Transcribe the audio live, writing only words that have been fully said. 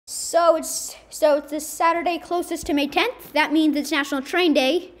So it's this Saturday closest to May 10th. That means it's National Train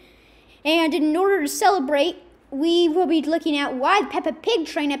Day. And in order to celebrate, we will be looking at why the Peppa Pig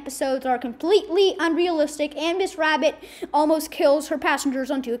train episodes are completely unrealistic and Miss Rabbit almost kills her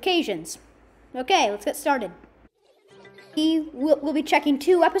passengers on 2 occasions. Okay, let's get started. We'll be checking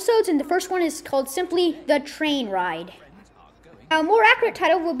 2 episodes, and the first one is called simply The Train Ride. A more accurate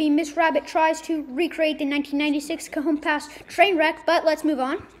title will be Miss Rabbit tries to recreate the 1996 Cajon Pass train wreck, but let's move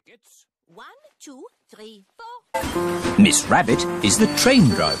on. 1, 2, 3, 4. Miss Rabbit is the train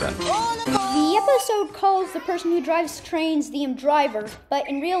driver. The episode calls the person who drives trains the driver, but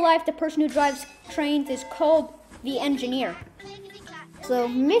in real life the person who drives trains is called the engineer. So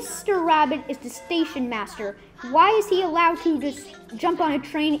Mr. Rabbit is the station master. Why is he allowed to just jump on a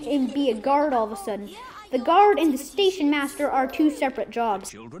train and be a guard all of a sudden? The guard and the station master are 2 separate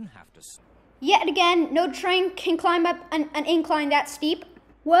jobs. Yet again, no train can climb up an incline that steep.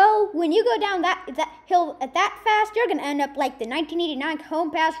 Well, when you go down that hill at that fast, you're going to end up like the 1989 Cajon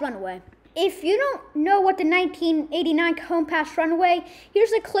Pass Runaway. If you don't know what the 1989 Cajon Pass Runaway,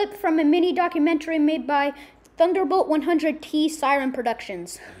 here's a clip from a mini documentary made by Thunderbolt 100T Siren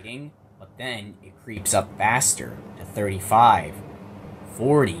Productions. But then it creeps up faster to 35,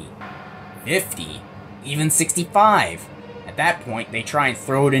 40, 50, even 65. At that point, they try and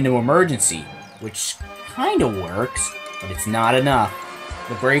throw it into emergency, which kind of works, but it's not enough.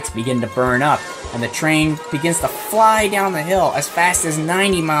 The brakes begin to burn up, and the train begins to fly down the hill as fast as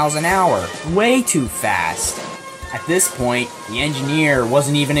 90 miles an hour. Way too fast. At this point, the engineer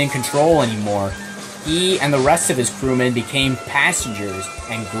wasn't even in control anymore. He and the rest of his crewmen became passengers,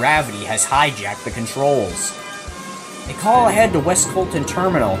 and gravity has hijacked the controls. They call ahead to West Colton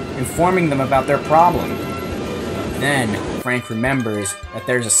Terminal, informing them about their problem. Then, Frank remembers that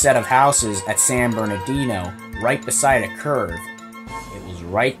there's a set of houses at San Bernardino, right beside a curve. It was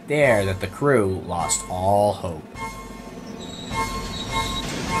right there that the crew lost all hope.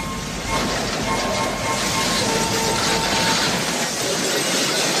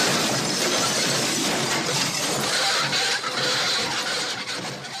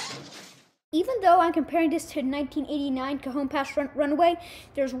 Even though I'm comparing this to 1989 Cajon Pass Runaway,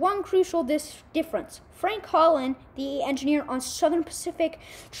 there's one crucial difference. Frank Holland, the engineer on Southern Pacific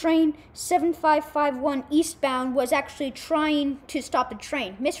Train 7551 eastbound, was actually trying to stop the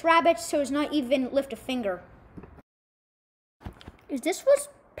train. Miss Rabbit does not even lift a finger. Is this what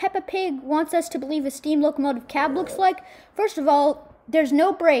Peppa Pig wants us to believe a steam locomotive cab looks like? First of all, there's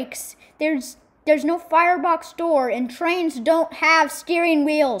no brakes, there's no firebox door, and trains don't have steering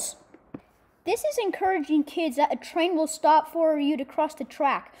wheels. This is encouraging kids that a train will stop for you to cross the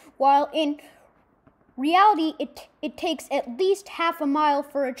track, while in reality it takes at least half a mile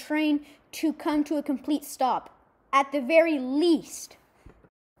for a train to come to a complete stop, at the very least.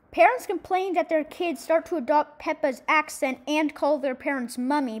 Parents complain that their kids start to adopt Peppa's accent and call their parents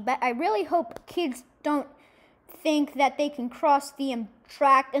Mummy, but I really hope kids don't think that they can cross the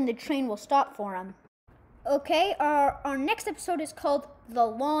track and the train will stop for them. Okay, our next episode is called The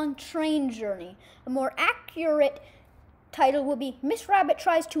Long Train Journey. A more accurate title will be Miss Rabbit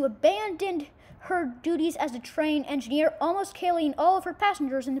tries to abandon her duties as a train engineer, almost killing all of her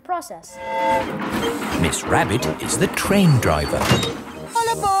passengers in the process. Miss Rabbit is the train driver.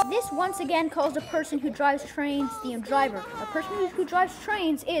 This once again calls the person who drives trains the driver. A person who drives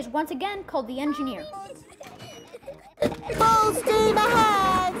trains is once again called the engineer. Full steam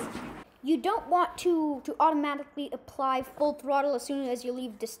ahead! You don't want to automatically apply full throttle as soon as you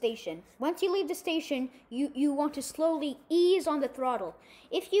leave the station. Once you leave the station, you want to slowly ease on the throttle.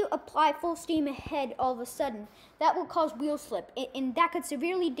 If you apply full steam ahead all of a sudden, that will cause wheel slip, and that could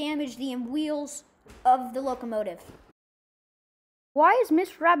severely damage the wheels of the locomotive. Why is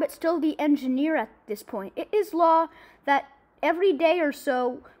Miss Rabbit still the engineer at this point? It is law that every day or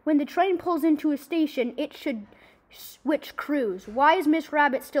so, when the train pulls into a station, it should switch crews. Why is Miss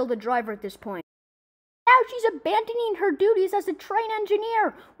Rabbit still the driver at this point? Now she's abandoning her duties as a train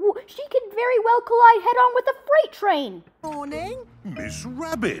engineer. She could very well collide head-on with a freight train. Morning. Miss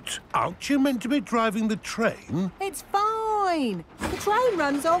Rabbit, aren't you meant to be driving the train? It's fine. The train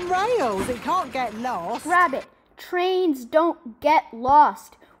runs on rails. It can't get lost. Rabbit, trains don't get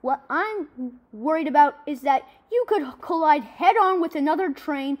lost. What I'm worried about is that you could collide head-on with another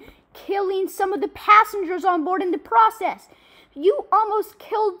train, killing some of the passengers on board in the process. You almost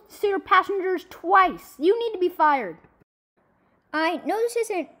killed your passengers twice. You need to be fired. I know this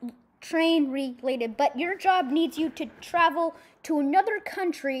isn't train related, but your job needs you to travel to another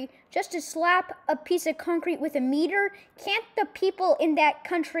country just to slap a piece of concrete with a meter. Can't the people in that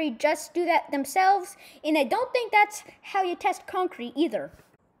country just do that themselves? And I don't think that's how you test concrete either.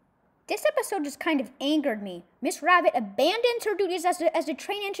 This episode just kind of angered me. Miss Rabbit abandons her duties as a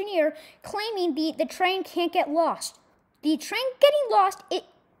train engineer, claiming the train can't get lost. The train getting lost, it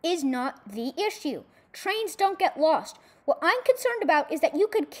is not the issue. Trains don't get lost. What I'm concerned about is that you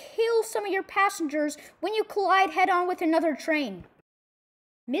could kill some of your passengers when you collide head-on with another train.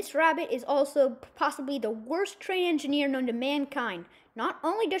 Miss Rabbit is also possibly the worst train engineer known to mankind. Not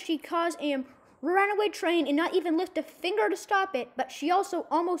only does she cause a runaway train and not even lift a finger to stop it, but she also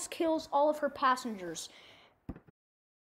almost kills all of her passengers.